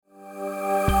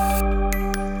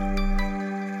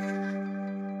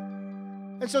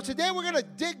And so today we're going to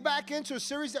dig back into a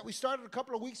series that we started a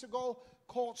couple of weeks ago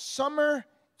called Summer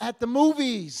at the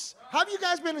Movies. How have you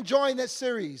guys been enjoying this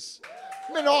series?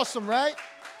 It's been awesome, right?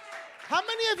 How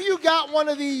many of you got one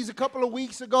of these a couple of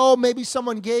weeks ago? Maybe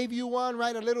someone gave you one,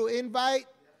 right? A little invite,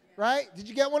 right? Did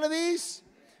you get one of these?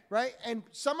 Right? And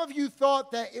some of you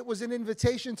thought that it was an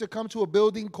invitation to come to a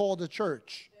building called a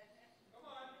church.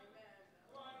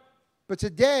 But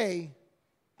today,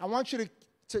 I want you to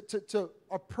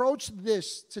approach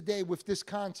this today with this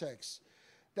context.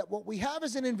 That what we have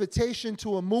is an invitation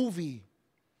to a movie,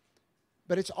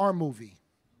 but it's our movie.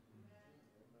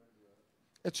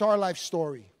 It's our life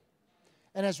story.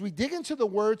 And as we dig into the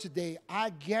Word today, I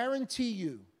guarantee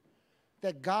you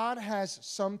that God has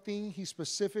something He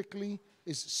specifically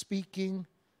is speaking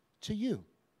to you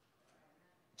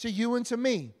and to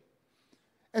me.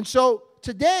 And so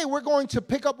today we're going to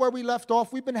pick up where we left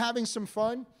off. We've been having some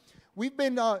fun. We've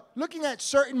been looking at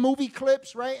certain movie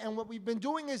clips, right? And what we've been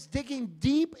doing is digging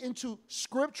deep into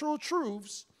scriptural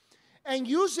truths and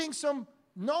using some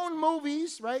known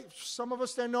movies, right? Some of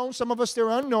us they're known, some of us they're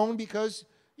unknown because,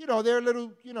 they're a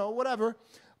little, whatever.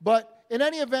 But in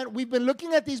any event, we've been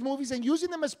looking at these movies and using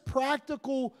them as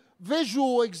practical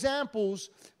visual examples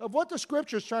of what the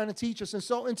Scripture is trying to teach us. And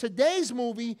so in today's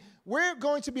movie, we're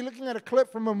going to be looking at a clip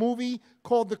from a movie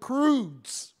called The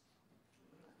Croods.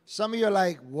 Some of you are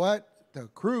like, what? The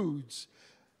Croods?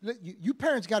 You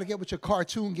parents got to get with your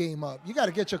cartoon game up. You got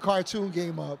to get your cartoon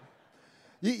game up.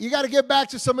 You got to get back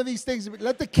to some of these things.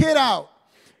 Let the kid out,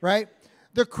 right?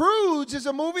 The Croods is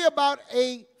a movie about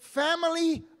a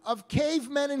family of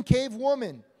cavemen and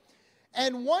cavewomen.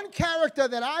 And one character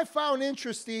that I found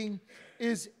interesting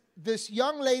is this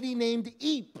young lady named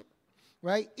Eep,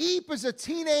 right? Eep is a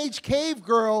teenage cave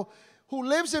girl who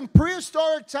lives in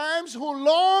prehistoric times, who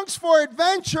longs for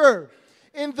adventure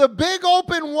in the big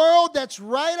open world that's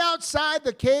right outside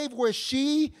the cave where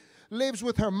she lives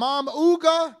with her mom,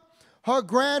 Ooga, her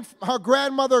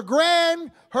grandmother,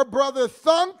 Gran, her brother,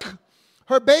 Thunk,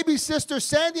 her baby sister,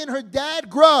 Sandy, and her dad,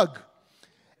 Grug.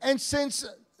 And since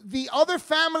the other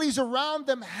families around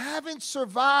them haven't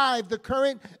survived the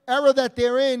current era that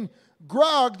they're in,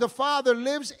 Grug, the father,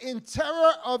 lives in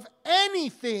terror of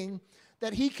anything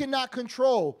that he cannot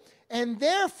control. And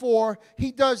therefore,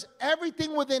 he does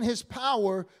everything within his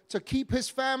power to keep his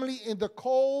family in the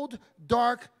cold,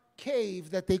 dark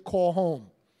cave that they call home,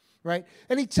 right?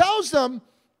 And he tells them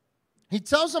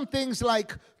things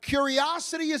like,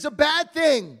 curiosity is a bad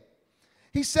thing.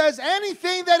 He says,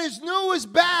 anything that is new is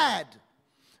bad.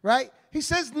 Right? He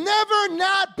says, never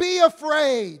not be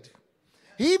afraid.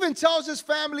 He even tells his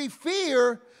family,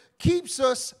 fear keeps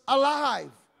us alive.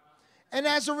 And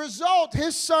as a result,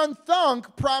 his son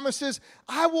Thunk promises,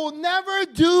 I will never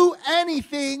do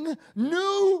anything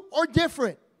new or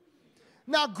different.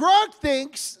 Now, Grug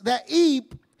thinks that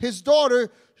Eep, his daughter,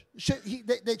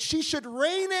 that she should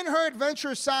rein in her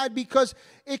adventurous side because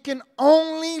it can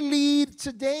only lead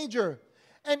to danger.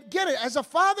 And get it, as a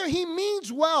father, he means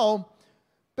well,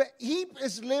 but he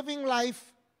is living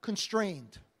life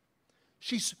constrained.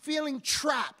 She's feeling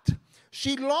trapped.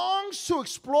 She longs to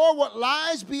explore what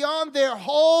lies beyond their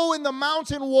hole in the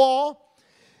mountain wall.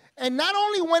 And not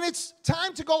only when it's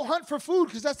time to go hunt for food,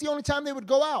 because that's the only time they would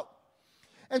go out.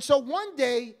 And so one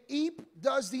day, Eep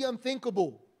does the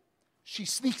unthinkable. She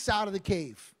sneaks out of the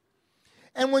cave.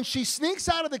 And when she sneaks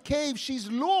out of the cave, she's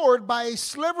lured by a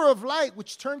sliver of light,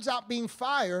 which turns out being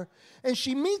fire. And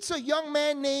she meets a young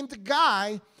man named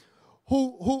Guy,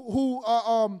 who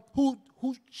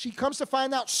she comes to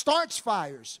find out starts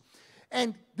fires.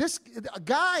 And this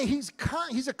guy, he's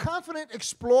a confident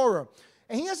explorer.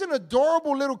 And he has an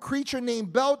adorable little creature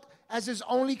named Belt as his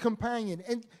only companion.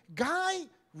 And Guy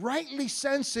rightly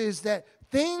senses that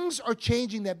things are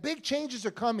changing, that big changes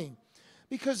are coming.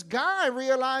 Because Guy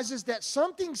realizes that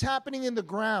something's happening in the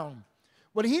ground.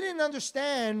 What he didn't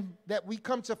understand, that we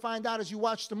come to find out as you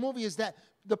watch the movie, is that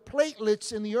the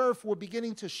platelets in the earth were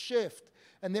beginning to shift.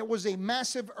 And there was a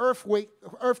massive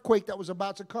earthquake that was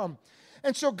about to come.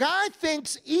 And so Guy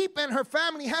thinks Eep and her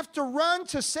family have to run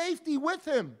to safety with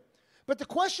him. But the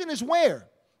question is where?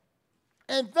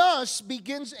 And thus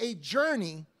begins a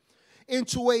journey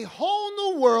into a whole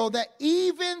new world that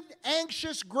even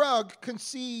anxious Grug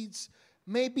concedes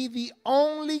may be the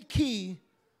only key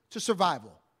to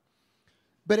survival.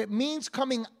 But it means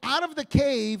coming out of the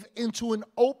cave into an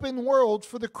open world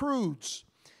for the Croods.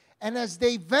 And as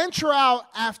they venture out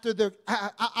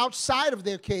outside of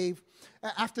their cave,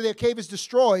 after their cave is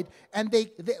destroyed, and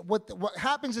what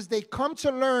happens is they come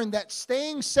to learn that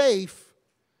staying safe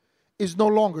is no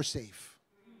longer safe.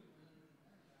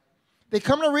 They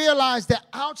come to realize that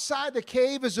outside the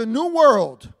cave is a new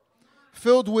world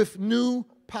filled with new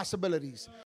possibilities.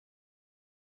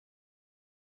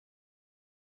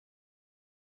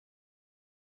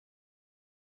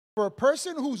 For a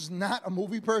person who's not a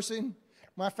movie person,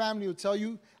 my family will tell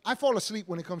you, I fall asleep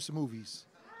when it comes to movies.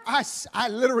 I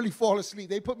literally fall asleep.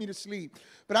 They put me to sleep.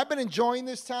 But I've been enjoying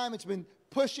this time. It's been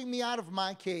pushing me out of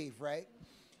my cave, right?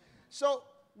 So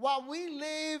while we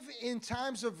live in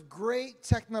times of great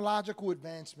technological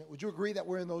advancement, would you agree that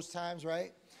we're in those times,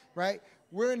 right? Right?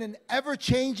 We're in an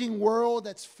ever-changing world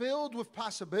that's filled with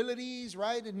possibilities,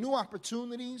 right, and new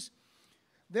opportunities.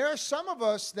 There are some of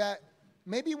us that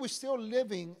maybe we're still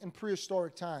living in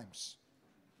prehistoric times.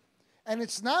 And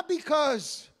it's not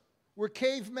because we're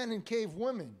cavemen and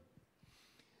cavewomen.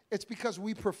 It's because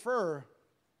we prefer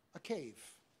a cave.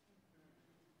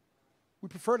 We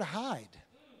prefer to hide.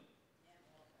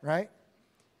 Right?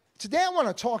 Today I want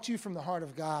to talk to you from the heart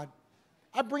of God.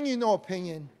 I bring you no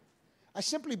opinion. I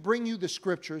simply bring you the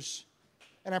scriptures,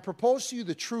 and I propose to you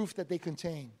the truth that they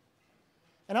contain.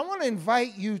 And I want to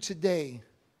invite you today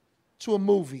to a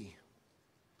movie.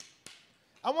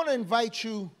 I want to invite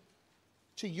you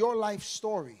to your life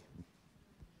story.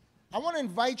 I want to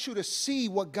invite you to see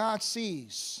what God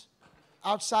sees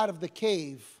outside of the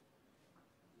caves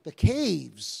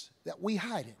that we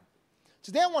hide in.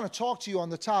 Today I want to talk to you on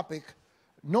the topic,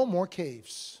 no more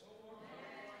caves.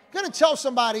 I'm going to tell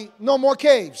somebody, no more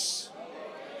caves.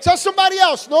 Tell somebody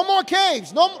else, no more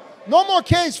caves. No more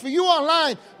caves for you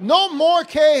online. No more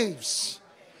caves.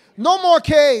 No more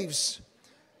caves.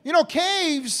 You know,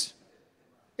 caves,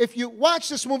 if you watch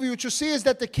this movie, what you see is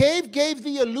that the cave gave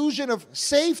the illusion of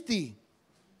safety.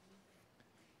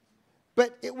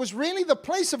 But it was really the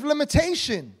place of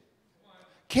limitation.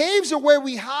 Caves are where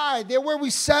we hide. They're where we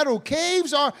settle.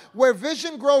 Caves are where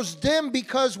vision grows dim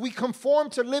because we conform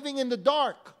to living in the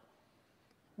dark.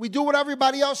 We do what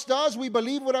everybody else does. We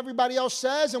believe what everybody else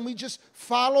says, and we just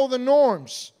follow the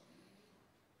norms.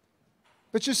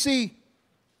 But you see,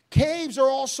 caves are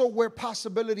also where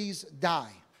possibilities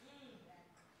die.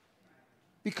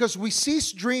 Because we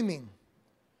cease dreaming.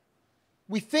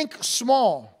 We think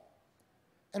small.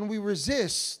 And we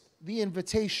resist the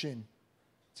invitation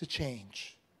to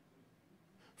change.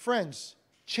 Friends,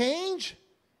 change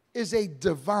is a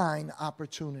divine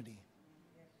opportunity.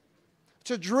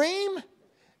 To dream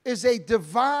is a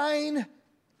divine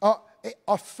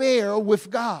affair with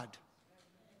God.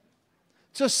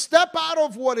 To step out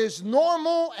of what is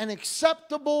normal and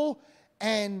acceptable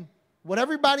and what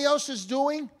everybody else is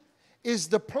doing is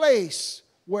the place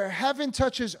where heaven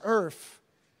touches earth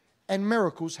and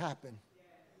miracles happen.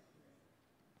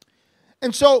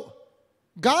 And so,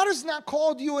 God has not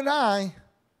called you and I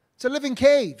to live in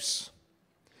caves.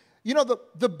 You know,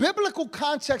 the biblical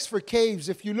context for caves,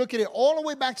 if you look at it all the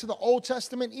way back to the Old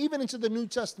Testament, even into the New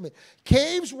Testament,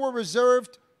 caves were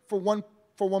reserved for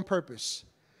one purpose.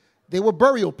 They were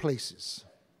burial places.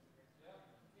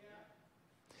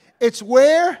 It's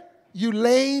where you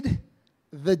laid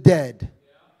the dead.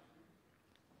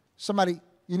 Somebody,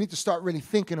 you need to start really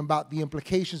thinking about the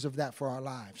implications of that for our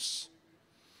lives.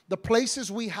 The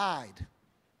places we hide,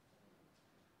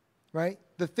 right?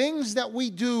 The things that we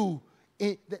do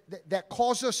that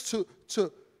cause us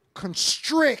to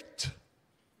constrict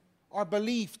our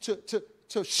belief,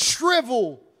 to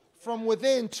shrivel from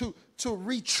within, to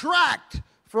retract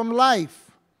from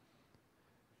life.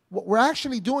 What we're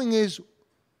actually doing is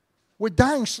we're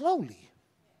dying slowly.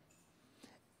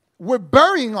 We're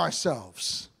burying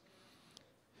ourselves.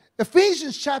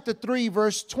 Ephesians chapter 3,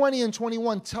 verse 20 and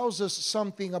 21 tells us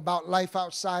something about life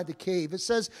outside the cave. It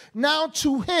says, now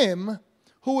to him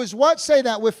who is what? Say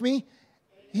that with me.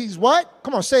 He's what?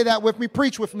 Come on, say that with me.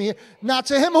 Preach with me. Now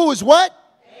to him who is what?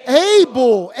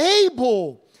 Able.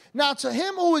 Able. Now to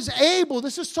him who is able.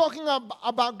 This is talking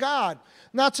about God.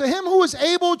 Now to him who is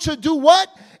able to do what?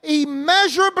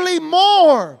 Immeasurably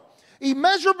more.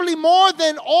 Immeasurably more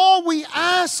than all we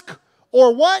ask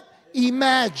or what?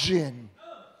 Imagine.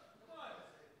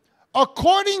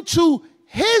 According to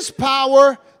his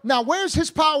power. Now, where's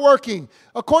his power working?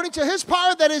 According to his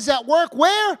power that is at work,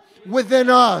 where? Within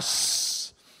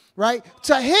us. Right?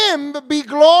 To him be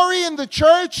glory in the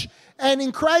church and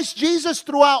in Christ Jesus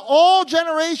throughout all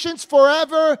generations,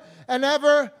 forever and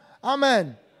ever.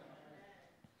 Amen.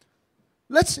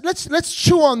 Let's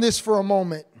chew on this for a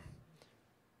moment.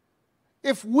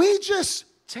 If we just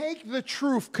take the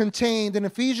truth contained in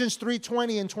Ephesians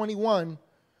 3:20 and 21,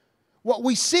 what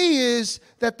we see is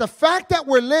that the fact that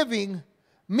we're living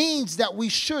means that we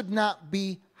should not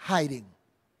be hiding.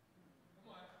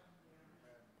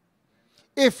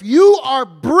 If you are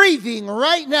breathing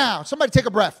right now, somebody take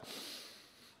a breath.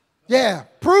 Yeah,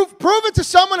 prove it to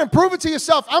someone and prove it to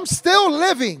yourself. I'm still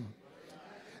living.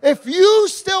 If you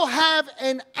still have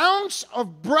an ounce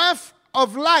of breath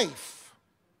of life,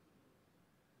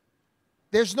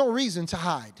 there's no reason to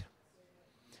hide.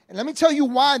 And let me tell you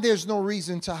why there's no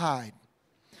reason to hide.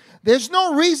 There's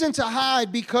no reason to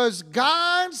hide because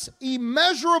God's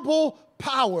immeasurable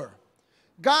power,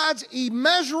 God's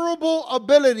immeasurable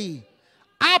ability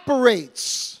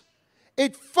operates,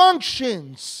 it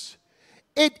functions,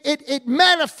 it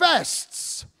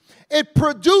manifests, it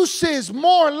produces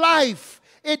more life,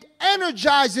 it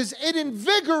energizes, it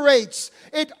invigorates,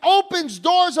 it opens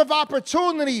doors of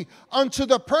opportunity unto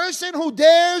the person who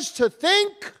dares to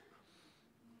think,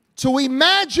 to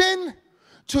imagine,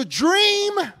 to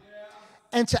dream,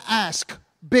 and to ask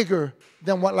bigger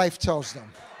than what life tells them.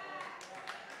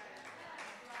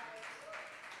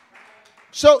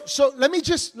 So let me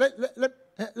just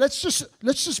let's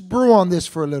just brew on this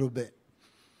for a little bit.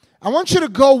 I want you to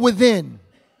go within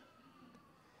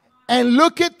and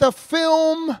look at the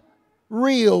film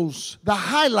reels, the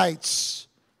highlights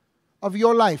of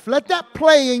your life. Let that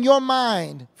play in your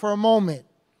mind for a moment.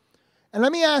 And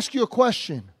let me ask you a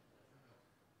question.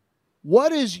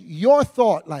 What is your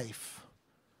thought life?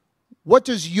 What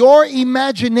does your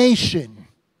imagination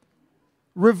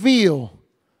reveal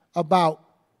about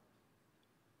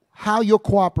how you're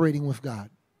cooperating with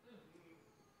God?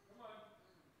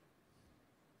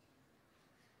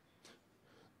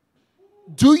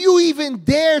 Do you even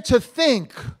dare to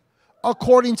think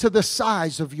according to the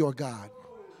size of your God?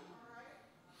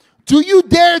 Do you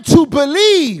dare to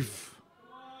believe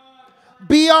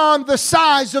beyond the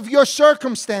size of your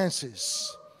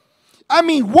circumstances? I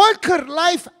mean, what could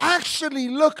life actually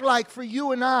look like for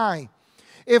you and I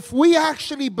if we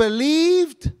actually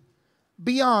believed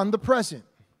beyond the present?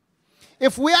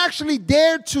 If we actually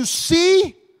dared to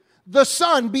see the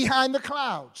sun behind the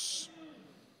clouds?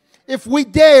 If we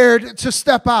dared to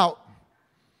step out?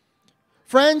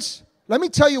 Friends, let me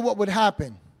tell you what would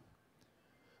happen.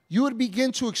 You would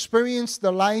begin to experience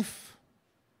the life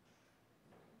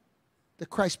that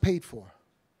Christ paid for.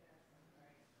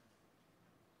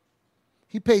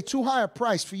 He paid too high a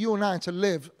price for you and I to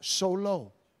live so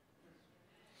low.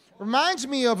 Reminds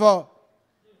me of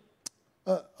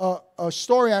a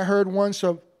story I heard once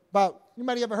about,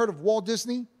 anybody ever heard of Walt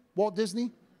Disney? Walt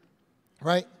Disney,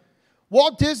 right?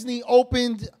 Walt Disney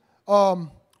opened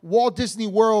Walt Disney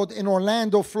World in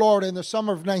Orlando, Florida in the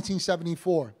summer of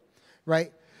 1974,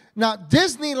 right? Now,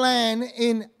 Disneyland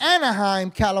in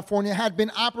Anaheim, California had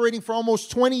been operating for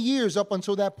almost 20 years up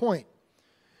until that point.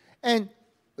 And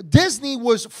Disney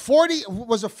was a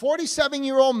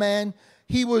 47-year-old man.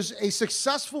 He was a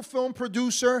successful film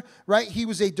producer, right? He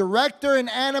was a director, an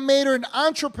animator, an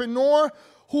entrepreneur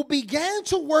who began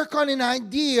to work on an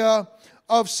idea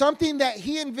of something that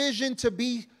he envisioned to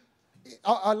be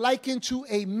likened to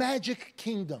a magic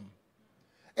kingdom,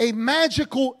 a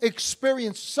magical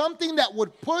experience, something that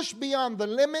would push beyond the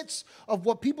limits of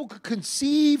what people could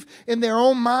conceive in their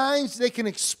own minds. They can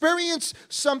experience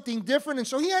something different. And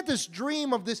so he had this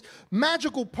dream of this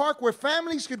magical park where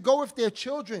families could go with their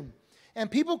children and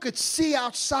people could see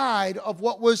outside of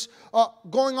what was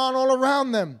going on all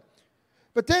around them.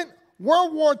 But then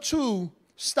World War II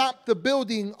stopped the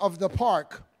building of the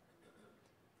park,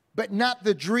 but not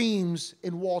the dreams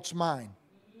in Walt's mind.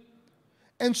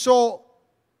 And so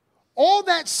all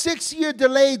that 6-year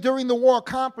delay during the war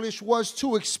accomplished was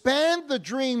to expand the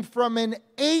dream from an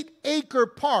 8-acre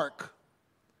park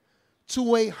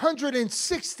to a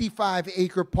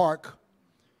 165-acre park,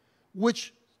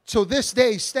 which to this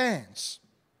day stands.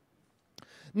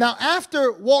 Now,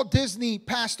 after Walt Disney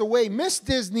passed away, Miss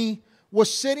Disney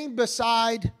was sitting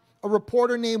beside a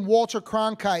reporter named Walter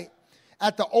Cronkite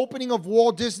at the opening of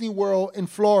Walt Disney World in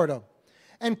Florida.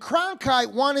 And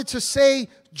Cronkite wanted to say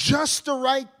just the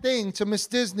right thing to Miss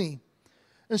Disney.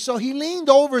 And so he leaned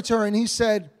over to her and he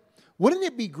said, "Wouldn't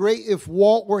it be great if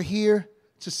Walt were here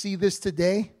to see this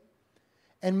today?"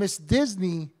 And Miss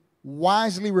Disney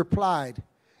wisely replied,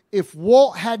 "If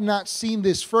Walt had not seen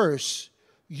this first,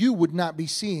 you would not be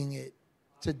seeing it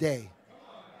today."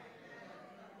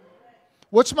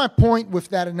 What's my point with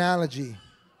that analogy?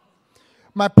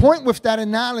 My point with that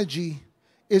analogy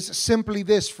is simply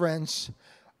this, friends.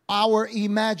 Our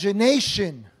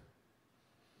imagination,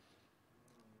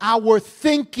 our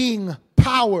thinking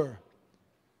power,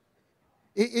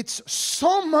 it's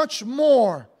so much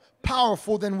more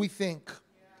powerful than we think.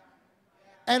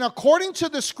 And according to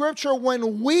the scripture,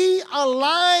 when we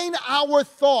align our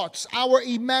thoughts, our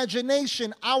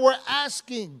imagination, our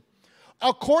asking,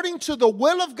 according to the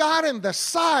will of God and the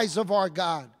size of our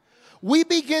God, we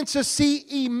begin to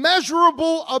see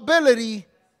immeasurable ability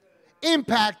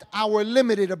impact our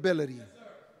limited ability.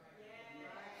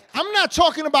 I'm not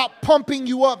talking about pumping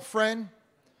you up, friend.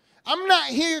 I'm not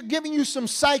here giving you some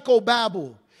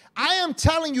psychobabble. I am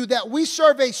telling you that we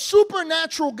serve a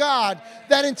supernatural God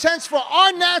that intends for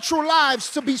our natural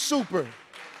lives to be super.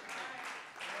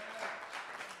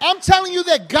 I'm telling you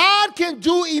that God can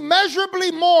do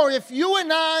immeasurably more if you and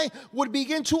I would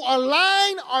begin to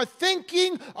align our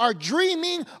thinking, our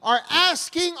dreaming, our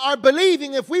asking, our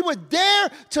believing. If we would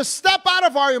dare to step out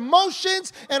of our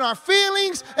emotions and our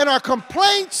feelings and our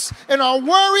complaints and our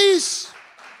worries.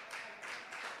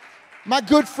 My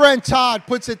good friend Todd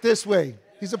puts it this way.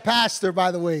 He's a pastor, by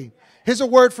the way. Here's a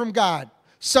word from God.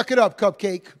 Suck it up,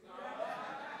 cupcake.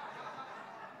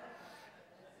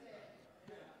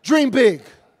 Dream big.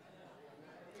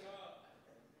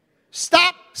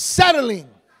 Stop settling.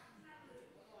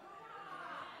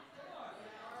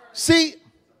 See,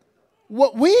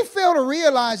 what we fail to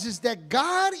realize is that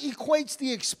God equates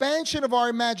the expansion of our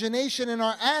imagination and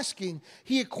our asking,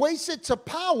 He equates it to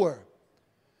power.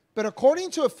 But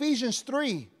according to Ephesians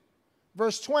 3,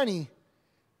 verse 20,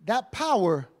 that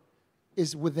power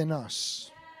is within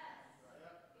us.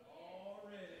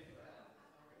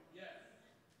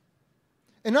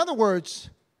 In other words,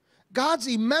 God's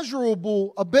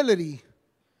immeasurable ability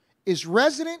is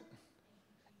resident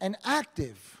and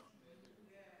active.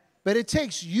 But it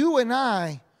takes you and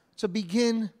I to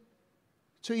begin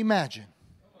to imagine,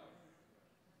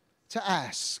 to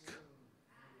ask,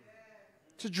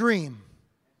 to dream,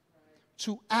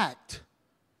 to act,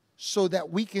 so that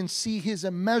we can see His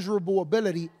immeasurable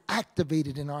ability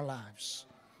activated in our lives.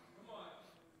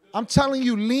 I'm telling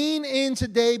you, lean in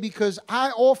today because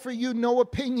I offer you no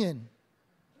opinion.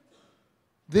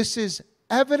 This is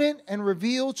evident and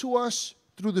revealed to us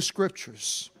through the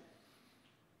Scriptures.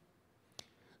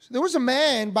 So there was a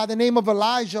man by the name of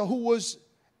Elijah who was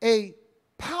a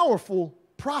powerful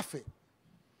prophet.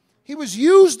 He was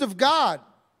used of God,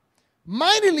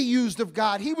 mightily used of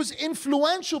God. He was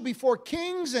influential before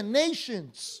kings and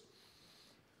nations.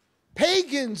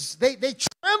 Pagans, they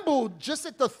trembled just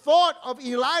at the thought of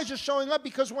Elijah showing up,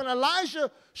 because when Elijah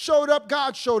showed up,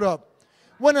 God showed up.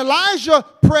 When Elijah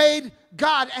prayed,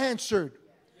 God answered.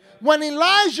 When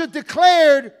Elijah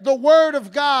declared the word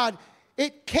of God,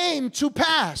 it came to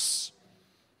pass.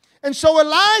 And so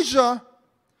Elijah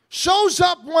shows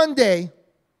up one day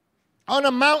on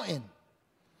a mountain,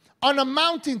 on a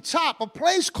mountaintop, a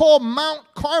place called Mount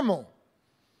Carmel.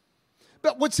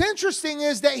 But what's interesting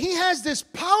is that he has this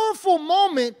powerful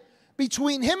moment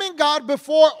between him and God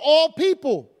before all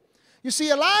people. You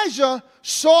see, Elijah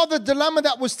saw the dilemma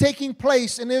that was taking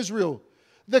place in Israel.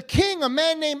 The king, a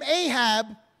man named Ahab,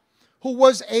 who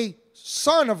was a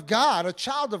son of God, a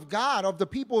child of God, of the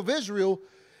people of Israel,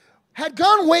 had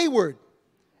gone wayward.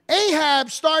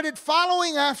 Ahab started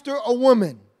following after a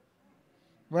woman,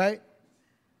 right?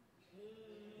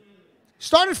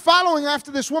 Started following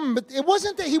after this woman, but it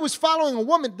wasn't that he was following a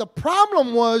woman. The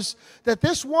problem was that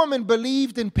this woman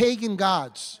believed in pagan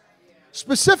gods.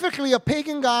 Specifically, a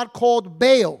pagan god called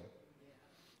Baal,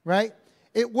 right?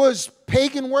 It was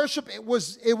pagan worship. It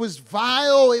was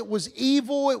vile. It was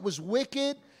evil. It was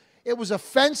wicked. It was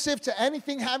offensive to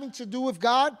anything having to do with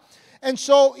God. And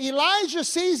so Elijah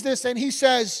sees this and he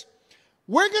says,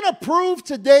 we're going to prove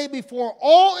today before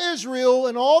all Israel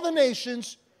and all the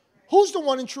nations who's the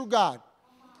one and true God.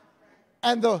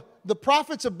 And the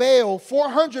prophets of Baal,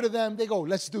 400 of them, they go,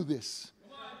 let's do this.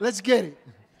 Let's get it,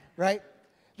 right?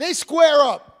 They square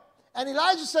up. And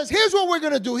Elijah says, here's what we're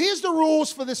going to do. Here's the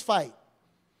rules for this fight,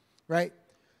 right?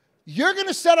 You're going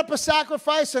to set up a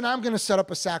sacrifice, and I'm going to set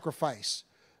up a sacrifice.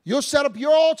 You'll set up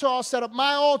your altar, I'll set up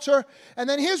my altar. And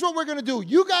then here's what we're going to do.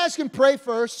 You guys can pray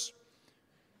first,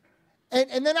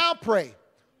 and then I'll pray.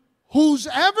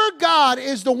 Whoever God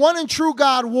is the one and true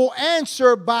God will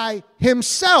answer by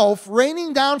himself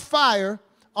raining down fire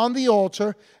on the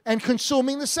altar and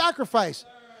consuming the sacrifice.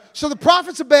 So the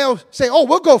prophets of Baal say, oh,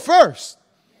 we'll go first.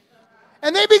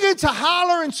 And they begin to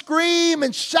holler and scream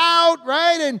and shout,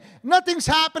 right? And nothing's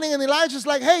happening. And Elijah's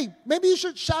like, hey, maybe you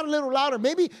should shout a little louder.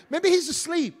 Maybe he's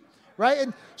asleep, right?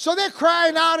 And so they're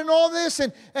crying out and all this.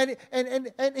 And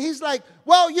he's like,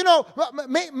 well, you know,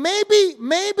 maybe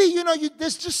you know,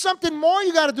 there's just something more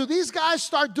you got to do. These guys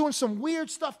start doing some weird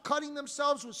stuff, cutting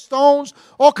themselves with stones,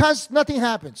 all kinds. Nothing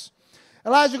happens.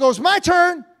 Elijah goes, my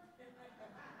turn.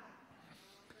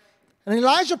 And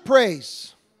Elijah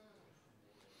prays.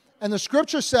 And the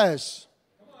scripture says,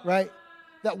 right,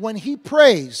 that when he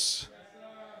prays,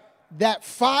 that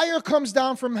fire comes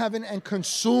down from heaven and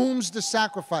consumes the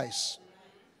sacrifice.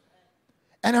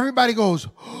 And everybody goes,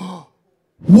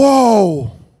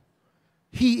 whoa,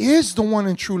 he is the one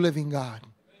and true living God.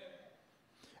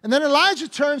 And then Elijah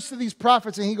turns to these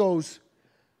prophets and he goes,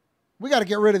 we got to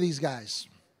get rid of these guys.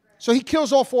 So he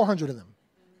kills all 400 of them,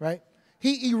 right?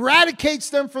 He eradicates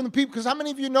them from the people. Because how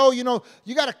many of you know,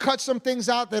 you got to cut some things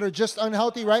out that are just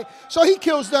unhealthy, right? So he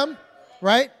kills them,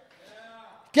 right?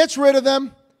 Gets rid of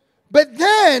them. But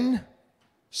then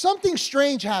something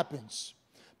strange happens.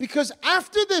 Because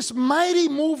after this mighty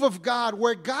move of God,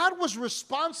 where God was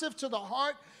responsive to the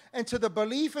heart and to the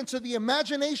belief and to the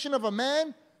imagination of a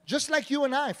man, just like you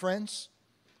and I, friends,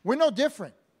 we're no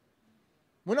different.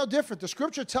 We're no different. The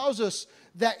scripture tells us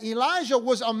that Elijah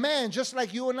was a man just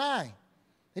like you and I.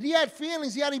 And he had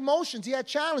feelings, he had emotions, he had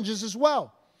challenges as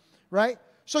well, right?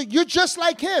 So you're just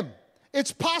like him.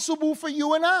 It's possible for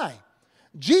you and I.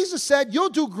 Jesus said, you'll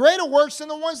do greater works than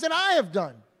the ones that I have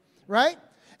done, right?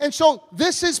 And so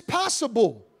this is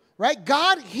possible, right?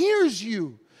 God hears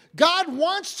you. God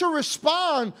wants to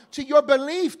respond to your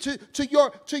belief, to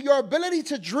your ability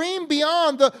to dream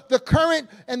beyond the current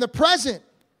and the present.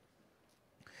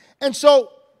 And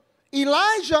so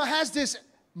Elijah has this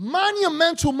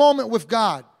monumental moment with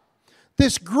God.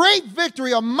 This great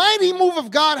victory, a mighty move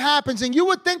of God happens, and you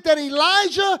would think that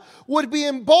Elijah would be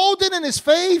emboldened in his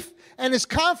faith and his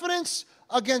confidence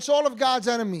against all of God's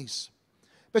enemies.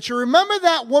 But you remember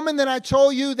that woman that I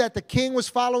told you that the king was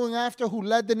following after, who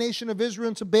led the nation of Israel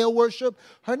into Baal worship?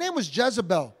 Her name was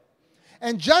Jezebel.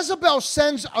 And Jezebel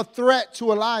sends a threat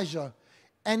to Elijah.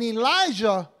 And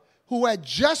Elijah, who had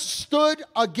just stood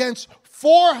against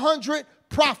 400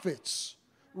 prophets,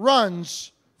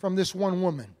 runs from this one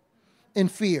woman in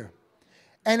fear.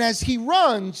 And as he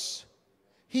runs,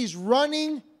 he's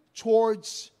running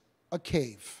towards a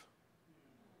cave.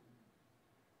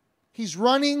 He's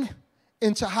running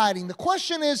into hiding. The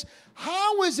question is,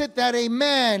 how is it that a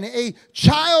man, a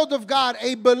child of God,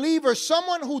 a believer,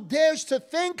 someone who dares to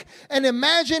think and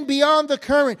imagine beyond the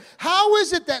current, how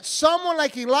is it that someone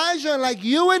like Elijah and like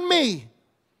you and me,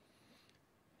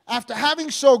 after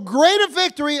having so great a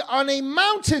victory on a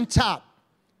mountaintop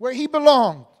where he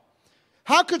belonged,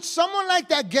 how could someone like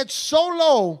that get so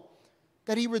low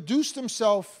that he reduced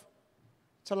himself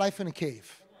to life in a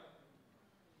cave?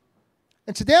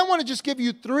 And today I want to just give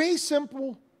you 3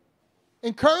 simple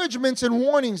encouragements and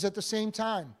warnings at the same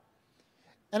time.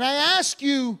 And I ask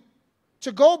you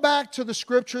to go back to the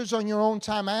scriptures on your own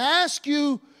time. I ask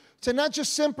you to not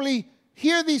just simply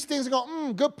hear these things and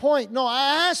go, good point. No,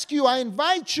 I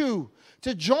invite you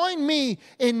to join me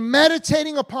in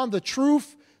meditating upon the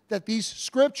truth that these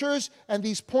scriptures and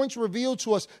these points reveal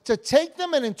to us, to take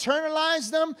them and internalize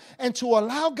them, and to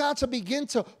allow God to begin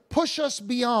to push us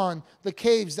beyond the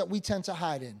caves that we tend to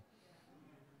hide in.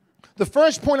 The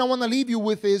first point I want to leave you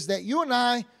with is that you and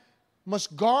I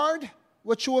must guard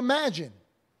what you imagine.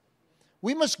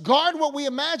 We must guard what we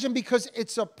imagine, because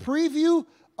it's a preview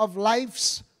of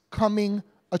life's coming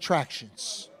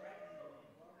attractions.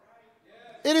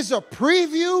 It is a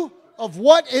preview of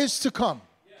what is to come.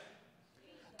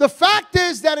 The fact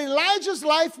is that Elijah's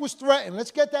life was threatened.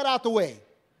 Let's get that out the way.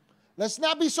 Let's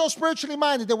not be so spiritually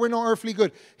minded that we're no earthly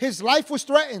good. His life was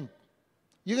threatened.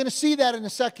 You're going to see that in a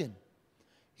second.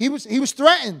 He was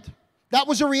threatened. That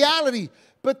was a reality.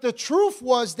 But the truth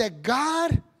was that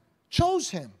God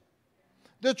chose him.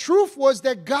 The truth was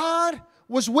that God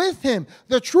was with him.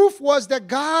 The truth was that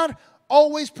God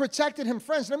always protected him.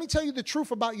 Friends, let me tell you the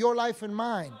truth about your life and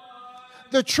mine.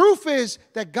 The truth is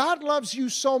that God loves you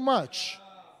so much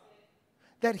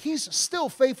that he's still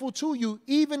faithful to you,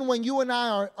 even when you and I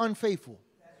are unfaithful.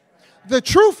 The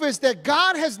truth is that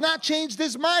God has not changed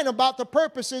his mind about the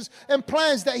purposes and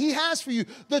plans that he has for you.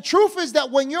 The truth is that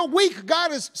when you're weak,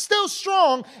 God is still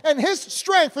strong, and his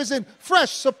strength is in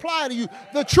fresh supply to you.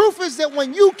 The truth is that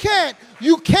when you can't,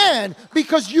 you can,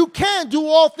 because you can do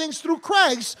all things through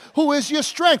Christ, who is your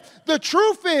strength. The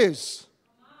truth is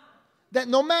that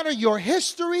no matter your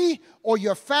history or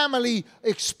your family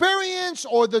experience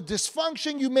or the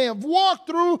dysfunction you may have walked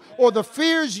through or the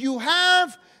fears you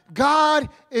have, God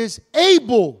is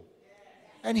able,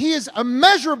 and he is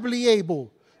immeasurably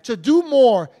able to do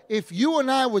more if you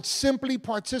and I would simply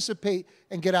participate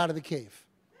and get out of the cave.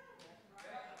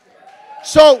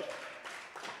 So,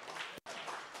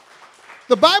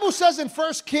 the Bible says in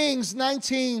 1 Kings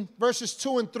 19, verses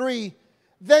 2 and 3,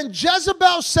 then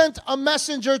Jezebel sent a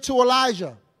messenger to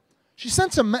Elijah. She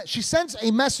sends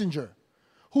a messenger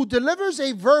who delivers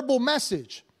a verbal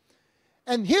message.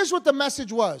 And here's what the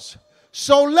message was.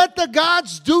 So let the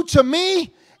gods do to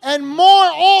me and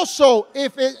more also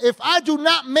if I do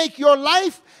not make your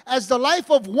life as the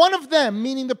life of one of them,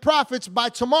 meaning the prophets, by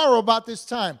tomorrow about this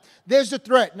time. There's the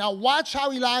threat. Now watch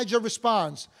how Elijah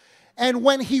responds. And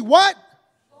when he what?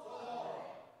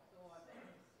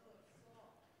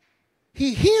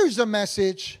 He hears a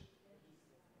message,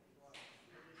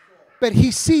 but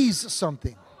he sees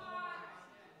something.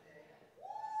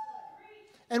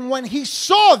 And when he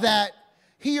saw that,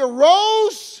 he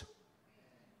arose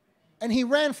and he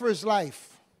ran for his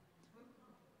life.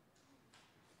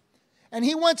 And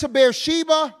he went to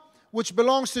Beersheba, which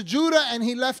belongs to Judah, and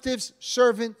he left his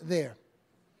servant there.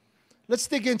 Let's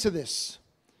dig into this.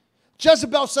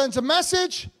 Jezebel sends a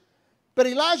message, but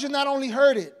Elijah not only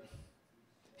heard it,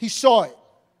 he saw it.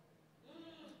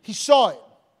 He saw it.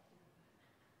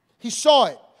 He saw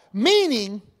it.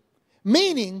 Meaning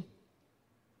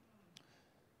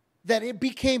that it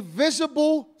became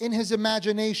visible in his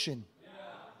imagination.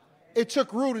 It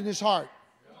took root in his heart.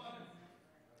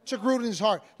 It took root in his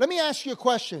heart. Let me ask you a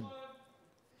question.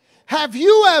 Have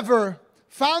you ever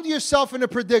found yourself in a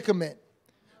predicament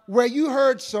where you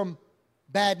heard some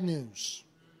bad news,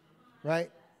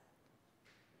 right?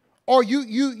 Or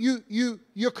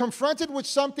you're confronted with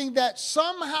something that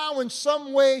somehow in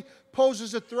some way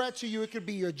poses a threat to you. It could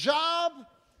be your job.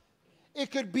 It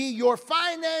could be your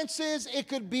finances. It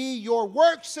could be your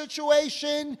work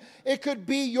situation. It could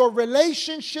be your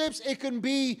relationships. It could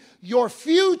be your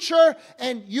future.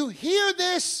 And you hear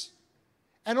this,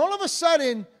 and all of a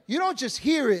sudden, you don't just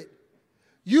hear it.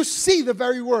 You see the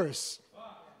very worst.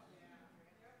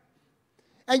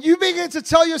 And you begin to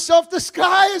tell yourself, the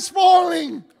sky is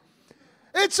falling.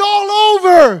 It's all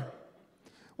over.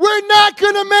 We're not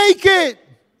going to make it.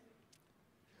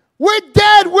 We're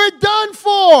dead. We're done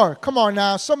for. Come on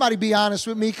now. Somebody be honest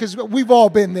with me, because we've all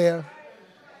been there.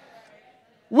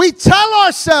 We tell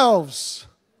ourselves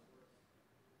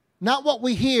not what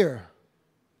we hear,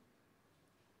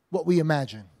 what we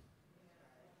imagine.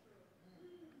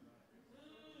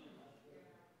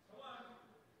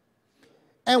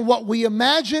 And what we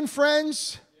imagine,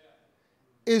 friends,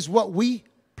 is what we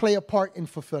play a part in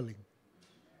fulfilling.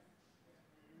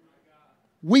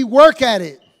 We work at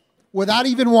it without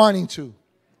even wanting to.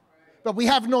 But we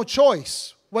have no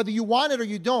choice, whether you want it or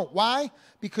you don't. Why?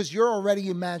 Because you're already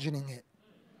imagining it.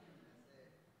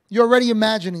 You're already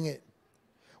imagining it.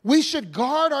 We should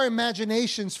guard our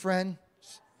imaginations, friends.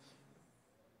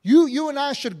 You and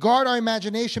I should guard our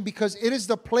imagination, because it is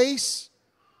the place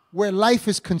where life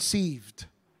is conceived.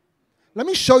 Let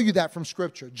me show you that from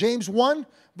Scripture. James 1,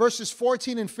 verses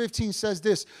 14 and 15 says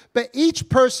this. But each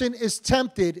person is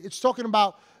tempted. It's talking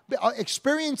about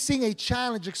experiencing a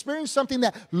challenge, experiencing something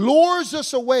that lures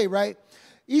us away, right?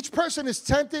 Each person is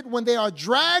tempted when they are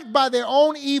dragged by their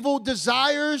own evil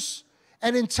desires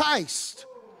and enticed.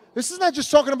 This is not just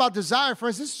talking about desire,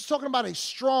 friends. This is talking about a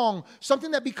strong,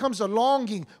 something that becomes a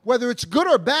longing, whether it's good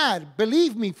or bad.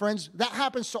 Believe me, friends, that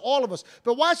happens to all of us.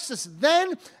 But watch this.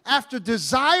 Then, after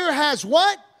desire has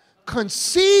what?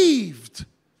 Conceived.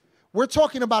 We're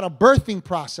talking about a birthing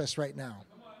process right now.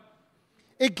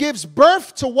 It gives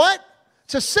birth to what?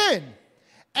 To sin.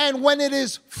 And when it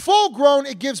is full grown,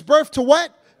 it gives birth to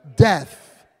what?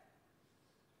 Death.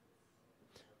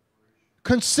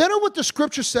 Consider what the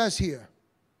Scripture says here.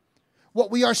 What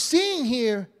we are seeing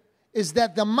here is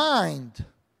that the mind,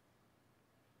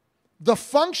 the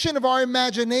function of our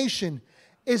imagination,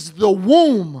 is the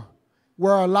womb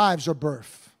where our lives are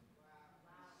birthed.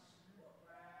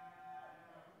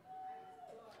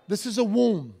 This is a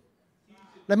womb.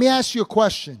 Let me ask you a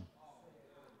question.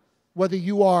 Whether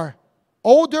you are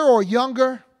older or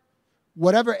younger,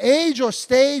 whatever age or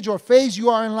stage or phase you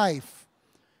are in life,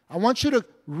 I want you to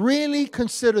really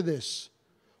consider this.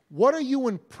 What are you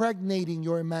impregnating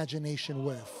your imagination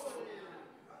with?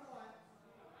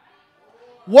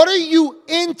 What are you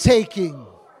intaking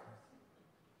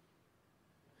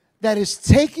that is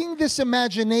taking this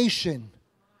imagination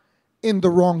in the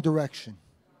wrong direction?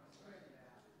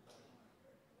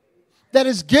 That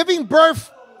is giving birth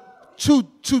to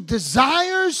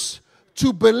desires,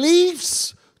 to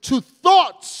beliefs, to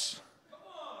thoughts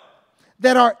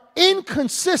that are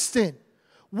inconsistent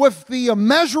with the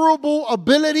immeasurable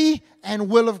ability and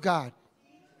will of God.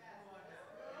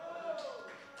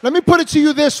 Let me put it to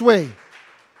you this way.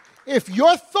 If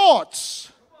your thoughts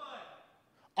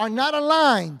are not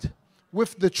aligned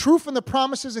with the truth and the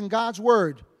promises in God's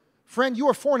word, friend, you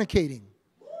are fornicating.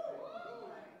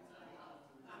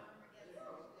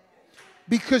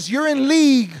 Because you're in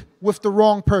league with the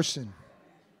wrong person.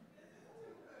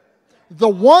 The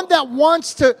one that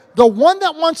wants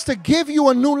to give you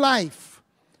a new life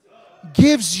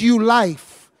gives you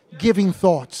life-giving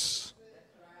thoughts.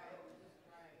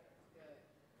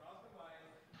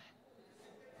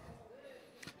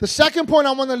 The second point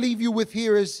I want to leave you with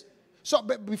here is, so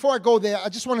before I go there, I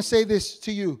just want to say this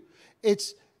to you.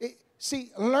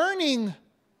 Learning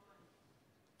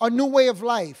a new way of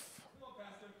life,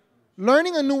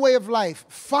 learning a new way of life,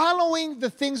 following the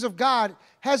things of God,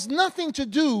 has nothing to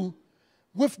do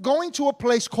with going to a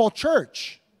place called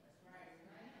church.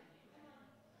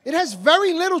 It has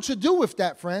very little to do with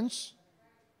that, friends.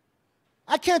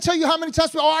 I can't tell you how many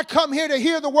times people, I come here to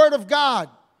hear the word of God.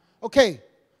 Okay,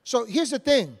 so here's the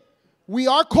thing. We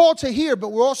are called to hear, but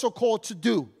we're also called to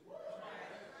do.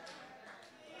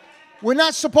 We're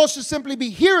not supposed to simply be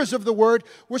hearers of the word.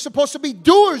 We're supposed to be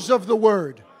doers of the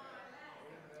word.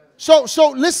 So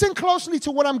listen closely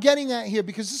to what I'm getting at here,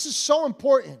 because this is so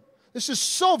important. This is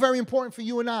so very important for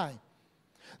you and I.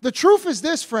 The truth is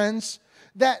this, friends,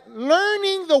 that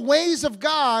learning the ways of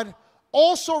God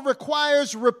also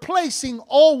requires replacing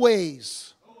all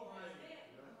ways.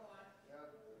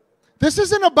 This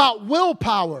isn't about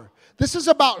willpower. This is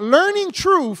about learning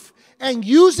truth and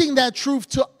using that truth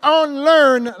to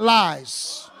unlearn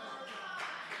lies.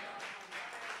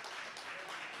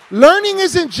 Learning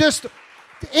isn't just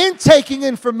intaking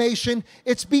information,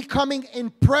 it's becoming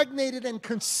impregnated and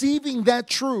conceiving that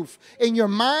truth in your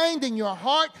mind, in your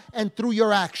heart, and through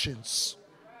your actions.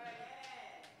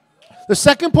 The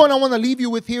second point I want to leave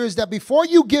you with here is that before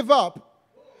you give up,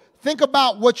 think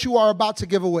about what you are about to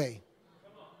give away.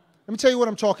 Let me tell you what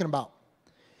I'm talking about.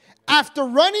 After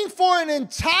running for an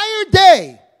entire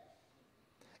day,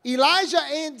 Elijah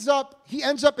ends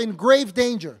up in grave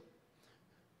danger.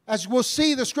 As we'll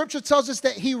see, the scripture tells us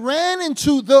that he ran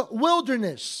into the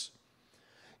wilderness.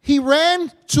 He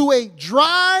ran to a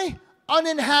dry,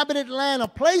 uninhabited land, a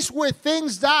place where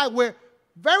things die, where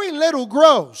very little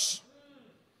grows.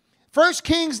 1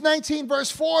 Kings 19 verse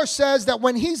 4 says that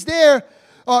when he's there,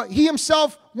 he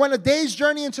himself went a day's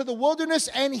journey into the wilderness,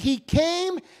 and he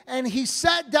came and he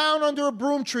sat down under a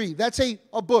broom tree. That's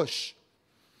a bush,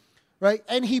 right?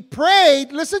 And he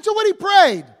prayed. Listen to what he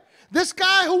prayed. This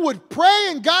guy who would pray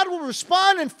and God would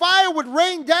respond and fire would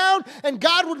rain down and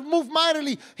God would move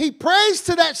mightily. He prays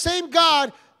to that same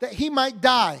God that he might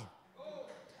die.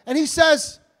 And he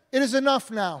says, it is enough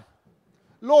now.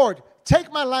 Lord,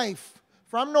 take my life,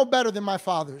 for I'm no better than my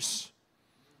fathers.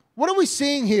 What are we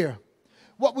seeing here?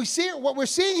 What we're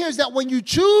seeing here is that when you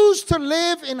choose to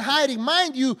live in hiding,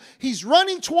 mind you, he's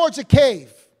running towards a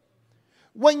cave.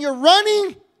 When you're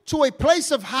running to a place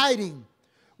of hiding,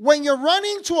 when you're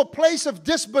running to a place of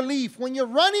disbelief, when you're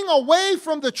running away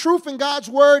from the truth in God's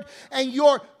word and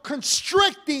you're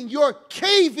constricting, you're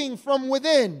caving from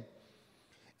within,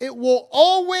 it will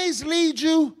always lead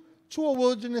you to a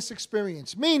wilderness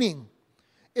experience. Meaning,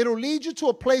 it'll lead you to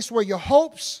a place where your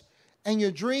hopes and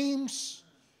your dreams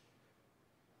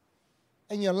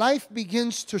and your life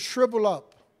begins to shrivel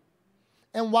up.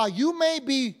 And while you may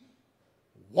be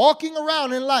walking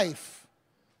around in life,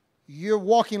 you're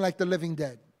walking like the living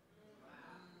dead.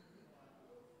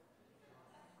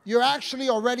 You're actually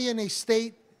already in a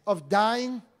state of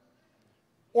dying,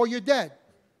 or you're dead.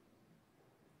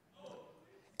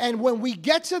 And when we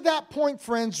get to that point,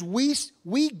 friends,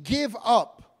 we give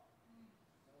up.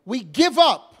 We give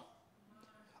up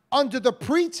under the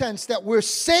pretense that we're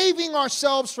saving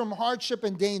ourselves from hardship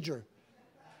and danger.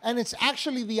 And it's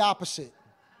actually the opposite.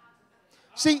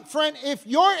 See, friend, if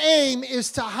your aim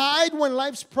is to hide when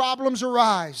life's problems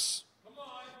arise,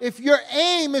 if your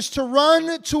aim is to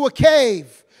run to a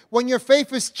cave when your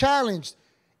faith is challenged,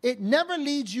 it never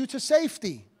leads you to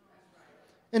safety.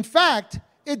 In fact,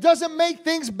 it doesn't make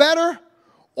things better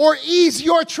or ease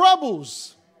your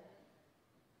troubles.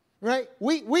 Right?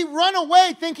 We run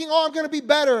away thinking, oh, I'm going to be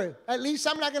better. At least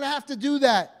I'm not going to have to do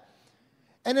that.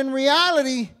 And in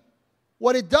reality,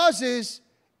 what it does is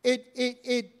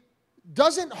it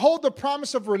doesn't hold the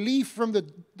promise of relief from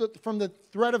the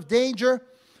threat of danger.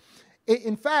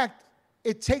 In fact,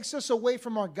 it takes us away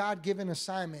from our God-given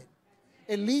assignment.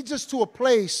 It leads us to a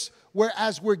place where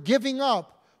as we're giving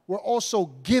up, we're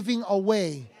also giving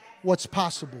away what's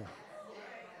possible.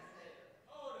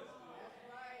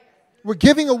 We're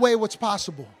giving away what's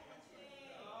possible.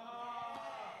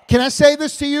 Can I say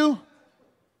this to you?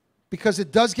 Because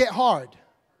it does get hard.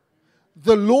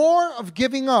 The lure of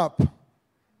giving up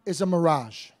is a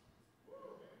mirage.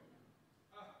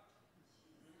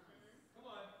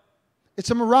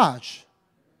 It's a mirage.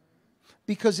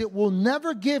 Because it will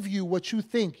never give you what you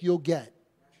think you'll get.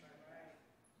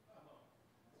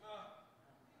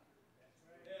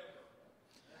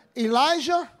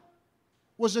 Elijah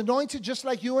was anointed just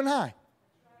like you and I.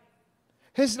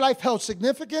 His life held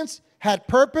significance, had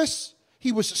purpose.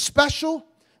 He was special,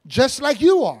 just like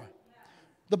you are.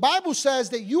 The Bible says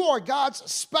that you are God's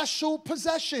special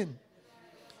possession.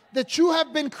 That you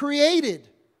have been created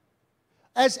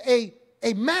as a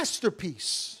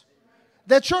masterpiece.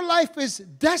 That your life is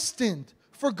destined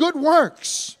for good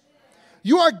works.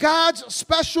 You are God's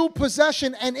special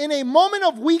possession. And in a moment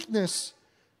of weakness,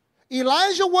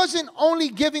 Elijah wasn't only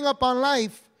giving up on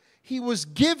life, he was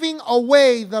giving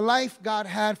away the life God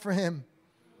had for him.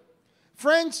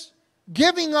 Friends,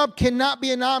 giving up cannot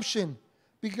be an option,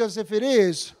 because if it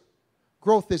is,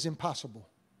 growth is impossible.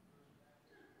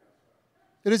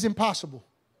 It is impossible.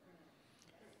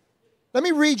 Let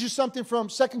me read you something from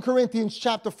 2 Corinthians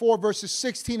chapter 4, verses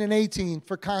 16 and 18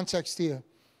 for context here.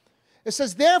 It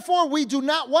says, therefore we do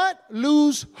not what?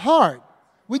 Lose heart.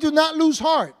 We do not lose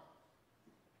heart.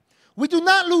 We do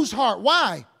not lose heart.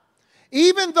 Why?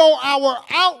 Even though our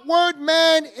outward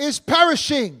man is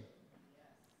perishing,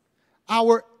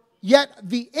 yet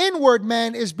the inward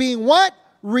man is being what?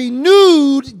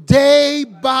 Renewed day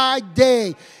by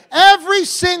day. Every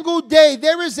single day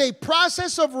there is a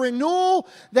process of renewal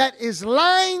that is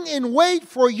lying in wait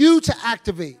for you to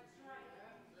activate.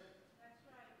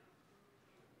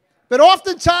 But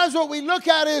oftentimes what we look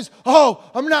at is, oh,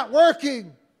 I'm not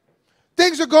working.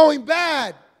 Things are going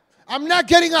bad. I'm not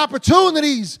getting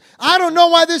opportunities. I don't know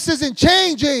why this isn't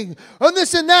changing. And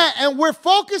this and that. And we're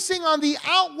focusing on the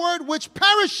outward which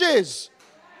perishes.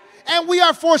 And we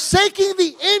are forsaking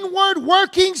the inward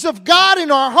workings of God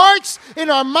in our hearts, in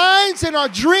our minds, in our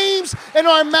dreams, in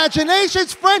our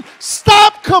imaginations. Friend,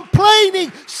 stop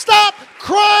complaining. Stop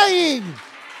crying.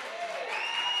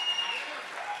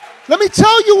 Let me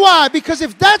tell you why. Because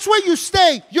if that's where you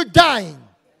stay, you're dying.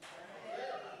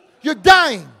 You're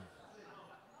dying.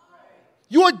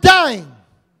 You are dying.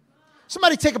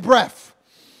 Somebody take a breath.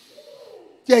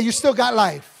 Yeah, you still got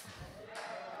life.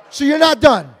 So you're not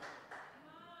done.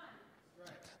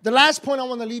 The last point I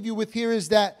want to leave you with here is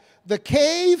that the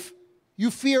cave you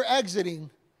fear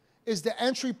exiting is the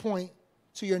entry point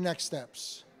to your next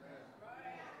steps.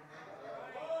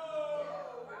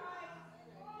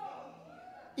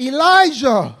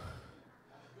 Elijah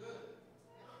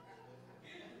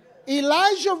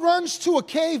runs to a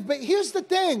cave, but here's the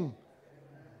thing.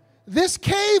 This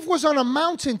cave was on a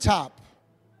mountaintop.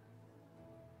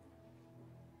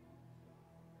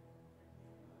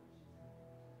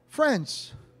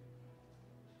 Friends,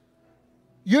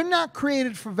 you're not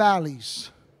created for valleys.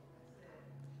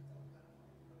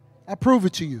 I prove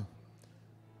it to you.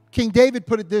 King David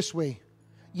put it this way.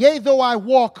 Yea, though I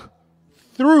walk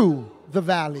through the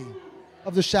valley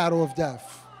of the shadow of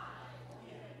death.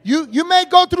 You may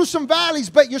go through some valleys,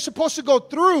 but you're supposed to go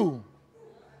through.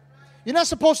 You're not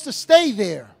supposed to stay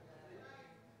there.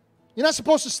 You're not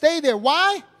supposed to stay there.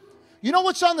 Why? You know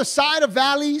what's on the side of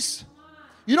valleys?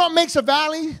 You know what makes a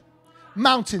valley?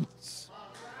 Mountains.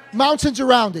 Mountains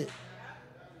around it.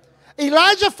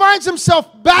 Elijah finds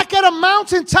himself back at a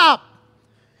mountaintop.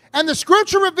 And the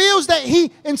scripture reveals that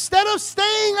he, instead of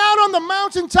staying out on the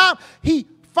mountaintop, he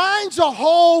finds a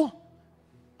hole,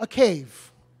 a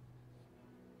cave.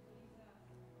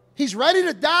 He's ready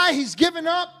to die. He's given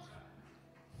up.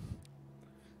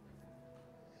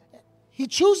 He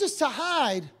chooses to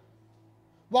hide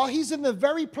while he's in the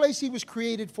very place he was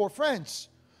created for. Friends,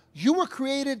 you were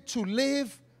created to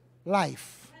live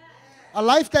life. A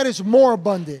life that is more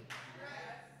abundant.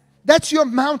 That's your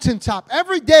mountaintop.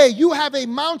 Every day you have a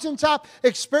mountaintop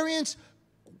experience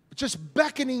just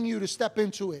beckoning you to step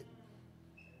into it.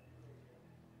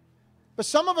 But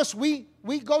some of us, we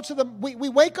wake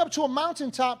up to a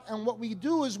mountaintop, and what we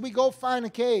do is we go find a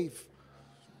cave.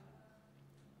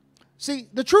 See,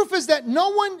 the truth is that no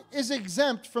one is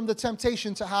exempt from the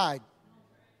temptation to hide.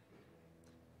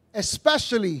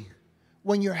 Especially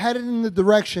when you're headed in the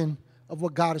direction of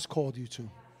what God has called you to.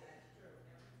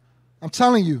 I'm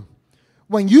telling you,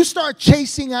 when you start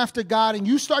chasing after God and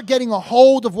you start getting a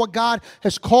hold of what God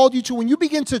has called you to, when you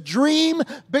begin to dream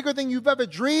bigger than you've ever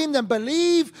dreamed and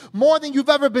believe more than you've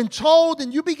ever been told,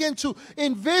 and you begin to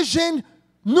envision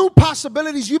new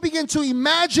possibilities, you begin to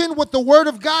imagine what the Word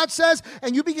of God says,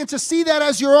 and you begin to see that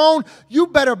as your own, you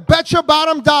better bet your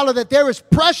bottom dollar that there is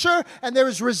pressure and there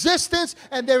is resistance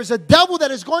and there is a devil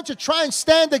that is going to try and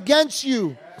stand against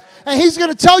you. And he's going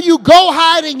to tell you, go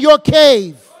hide in your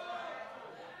cave.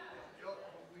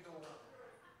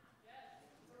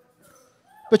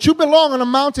 But you belong on a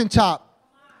mountaintop.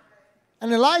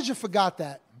 And Elijah forgot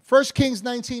that. 1 Kings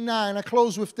 19:9. I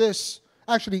close with this.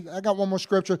 Actually, I got one more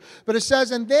scripture. But it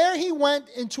says, and there he went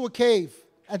into a cave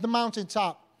at the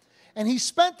mountaintop. And he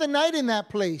spent the night in that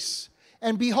place.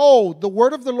 And behold, the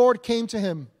word of the Lord came to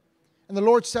him. And the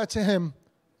Lord said to him,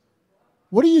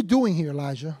 what are you doing here,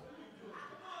 Elijah?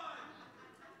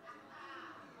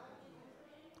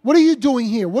 What are you doing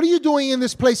here? What are you doing in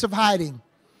this place of hiding?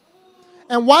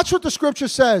 And watch what the scripture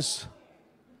says.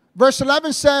 Verse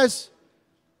 11 says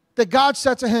that God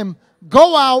said to him,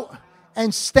 go out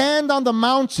and stand on the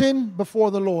mountain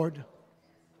before the Lord.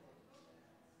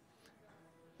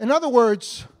 In other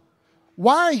words,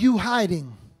 why are you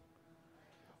hiding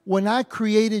when I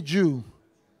created you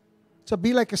to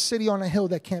be like a city on a hill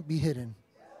that can't be hidden?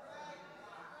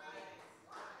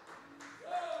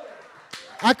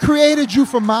 I created you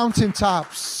for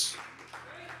mountaintops,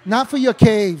 not for your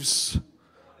caves.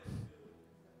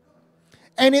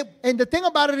 And the thing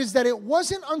about it is that it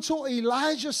wasn't until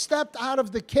Elijah stepped out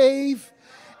of the cave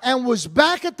and was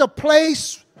back at the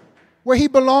place where he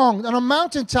belonged, on a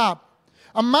mountaintop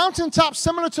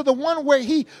similar to the one where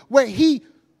he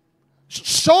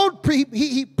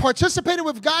participated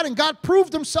with God and God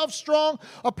proved himself strong,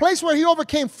 a place where he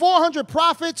overcame 400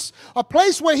 prophets, a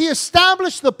place where he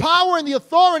established the power and the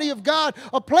authority of God,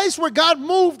 a place where God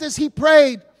moved as he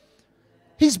prayed.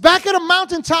 He's back at a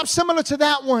mountaintop similar to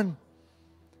that one.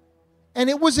 And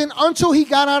it wasn't until he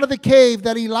got out of the cave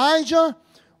that Elijah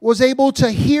was able to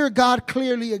hear God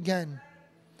clearly again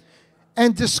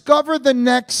and discover the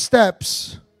next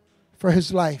steps for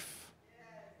his life.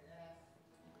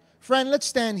 Friend, let's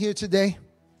stand here today.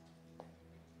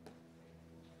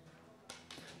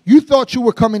 You thought you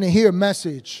were coming to hear a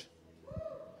message.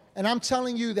 And I'm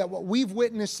telling you that what we've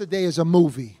witnessed today is a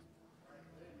movie.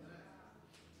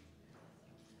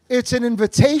 It's an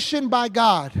invitation by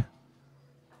God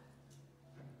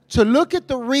to look at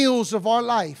the reels of our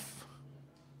life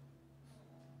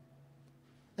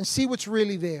and see what's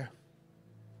really there.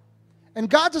 And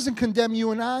God doesn't condemn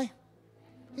you and I.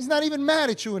 He's not even mad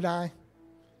at you and I.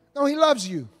 No, he loves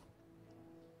you.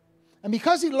 And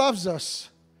because he loves us,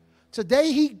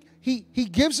 today he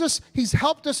gives us, he's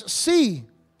helped us see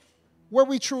where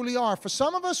we truly are. For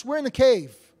some of us, we're in the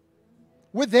cave.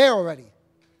 We're there already.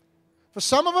 For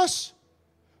some of us,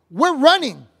 we're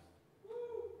running.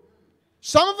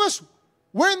 Some of us,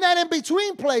 we're in that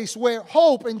in-between place where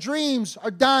hope and dreams are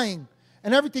dying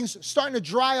and everything's starting to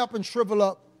dry up and shrivel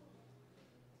up.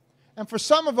 And for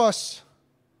some of us,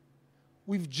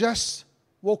 we've just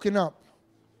woken up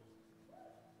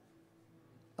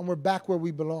and we're back where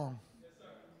we belong.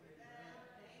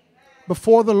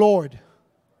 Before the Lord,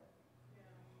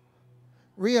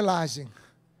 realizing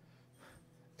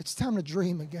it's time to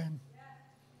dream again.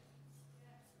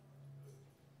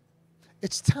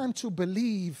 It's time to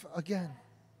believe again.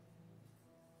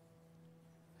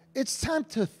 It's time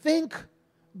to think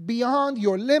beyond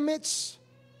your limits.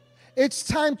 It's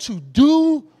time to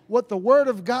do what the Word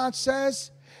of God says.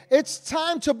 It's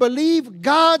time to believe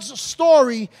God's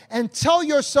story and tell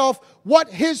yourself what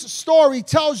His story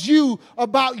tells you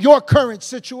about your current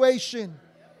situation.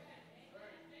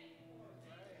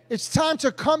 It's time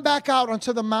to come back out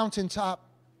onto the mountaintop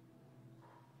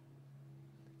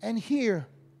and hear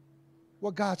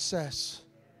what God says.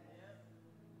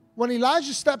 When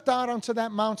Elijah stepped out onto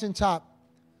that mountaintop,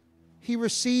 he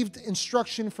received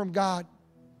instruction from God.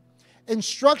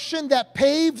 Instruction that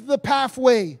paved the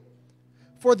pathway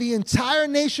for the entire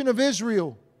nation of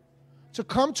Israel to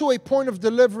come to a point of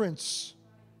deliverance,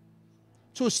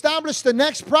 to establish the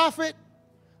next prophet,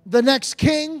 the next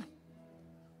king,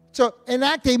 to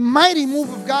enact a mighty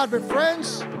move of God. But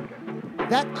friends,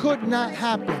 that could not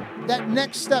happen. That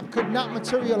next step could not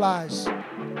materialize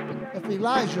if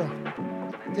Elijah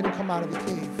didn't come out of the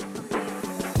cave.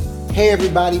 Hey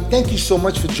everybody, thank you so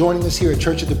much for joining us here at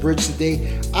Church at the Bridge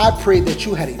today. I pray that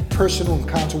you had a personal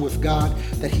encounter with God,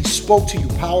 that He spoke to you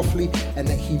powerfully, and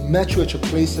that He met you at your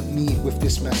place of need with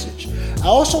this message. I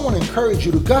also want to encourage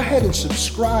you to go ahead and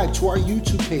subscribe to our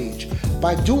YouTube page.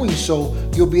 By doing so,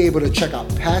 you'll be able to check out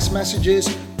past messages,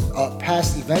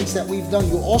 past events that we've done.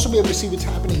 You'll also be able to see what's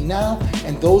happening now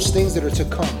and those things that are to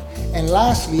come. And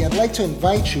lastly, I'd like to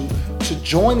invite you to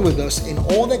join with us in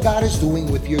all that God is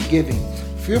doing with your giving.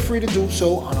 Feel free to do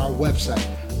so on our website.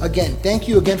 Again, thank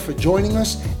you again for joining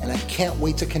us, and I can't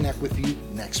wait to connect with you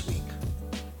next week.